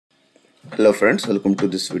Hello friends, welcome to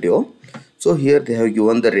this video. So here they have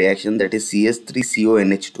given the reaction that is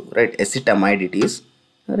CS3CONH2, right? Acetamide it is,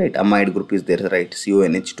 right? Amide group is there, right?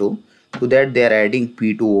 CONH2. To that they are adding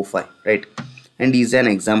P2O5, right? And is an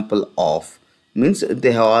example of, means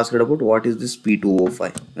they have asked about what is this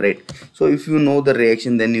P2O5, right? So if you know the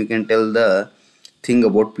reaction, then you can tell the thing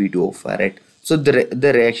about P2O5, right? So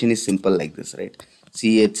the reaction is simple like this, right?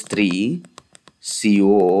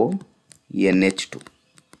 CH3CONH2,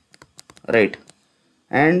 right?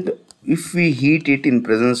 And if we heat it in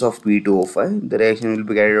presence of P2O5, the reaction will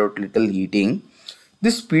be carried out little heating.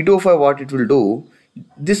 This P2O5, what it will do,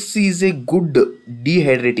 this is a good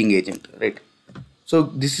dehydrating agent, right? So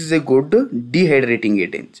this is a good dehydrating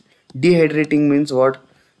agent. Dehydrating means what?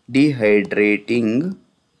 Dehydrating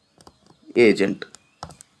agent.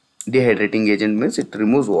 Dehydrating agent means it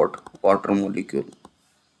removes what? Water molecule,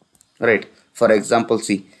 right? For example,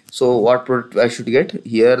 see, so what product I should get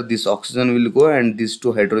here? This oxygen will go and these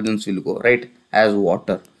two hydrogens will go, right, as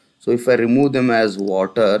water. So if I remove them as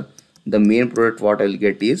water, the main product what I'll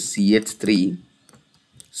get is CH3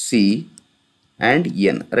 C and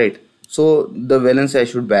N, right? So the valence I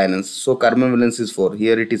should balance. So carbon valence is 4,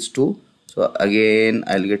 here it is 2, so again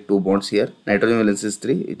I'll get 2 bonds here. Nitrogen valence is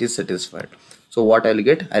 3, it is satisfied. So what I'll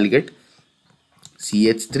get? I'll get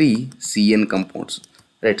CH3CN compounds,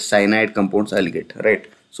 right? Cyanide compounds I'll get, right?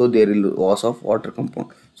 So there is loss of water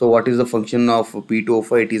compound. So what is the function of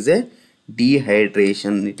P2O5? It is a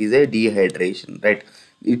dehydration. It is a dehydration, right?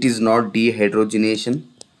 It is not dehydrogenation,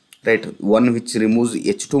 right? One which removes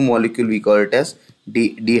H2 molecule, we call it as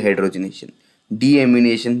dehydrogenation.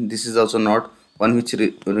 Deamination, this is also not. One which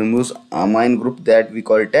removes amine group, that we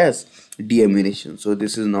call it as deamination. So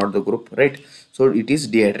this is not the group, right? So it is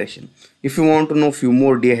dehydration. If you want to know few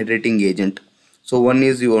more dehydrating agent, so one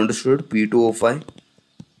is, you understood, P2O5,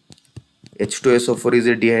 H2SO4 is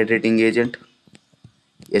a dehydrating agent,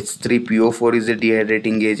 H3PO4 is a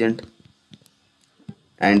dehydrating agent,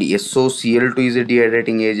 and SOCl2 is a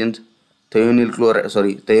dehydrating agent. Thionyl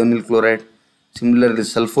chloride. Similarly,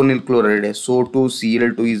 sulfonyl chloride,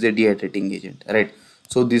 SO2Cl2 is a dehydrating agent, right?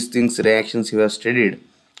 So these things, reactions we have studied,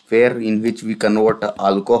 where in which we convert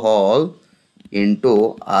alcohol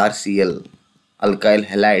into RCl, alkyl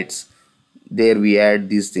halides. There we add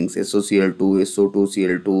these things, SOCl2,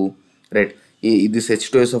 SO2Cl2, right? This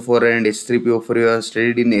H2SO4 and H3PO4 we have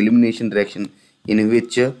studied in elimination reaction, in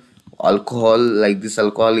which alcohol, like this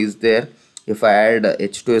alcohol is there. If I add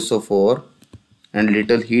H2SO4 and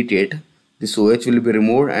little heat it, this OH will be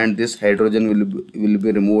removed and this hydrogen will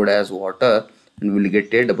be removed as water, and we will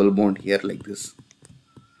get a double bond here like this,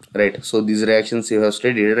 right? So these reactions you have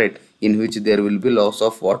studied, right, in which there will be loss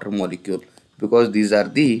of water molecule, because these are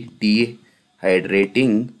the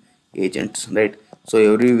dehydrating agents, right? So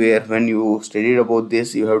everywhere when you studied about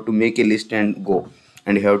this, you have to make a list and go,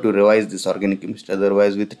 and you have to revise this organic chemistry,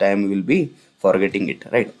 otherwise with time you will be forgetting it,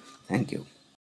 right? Thank you.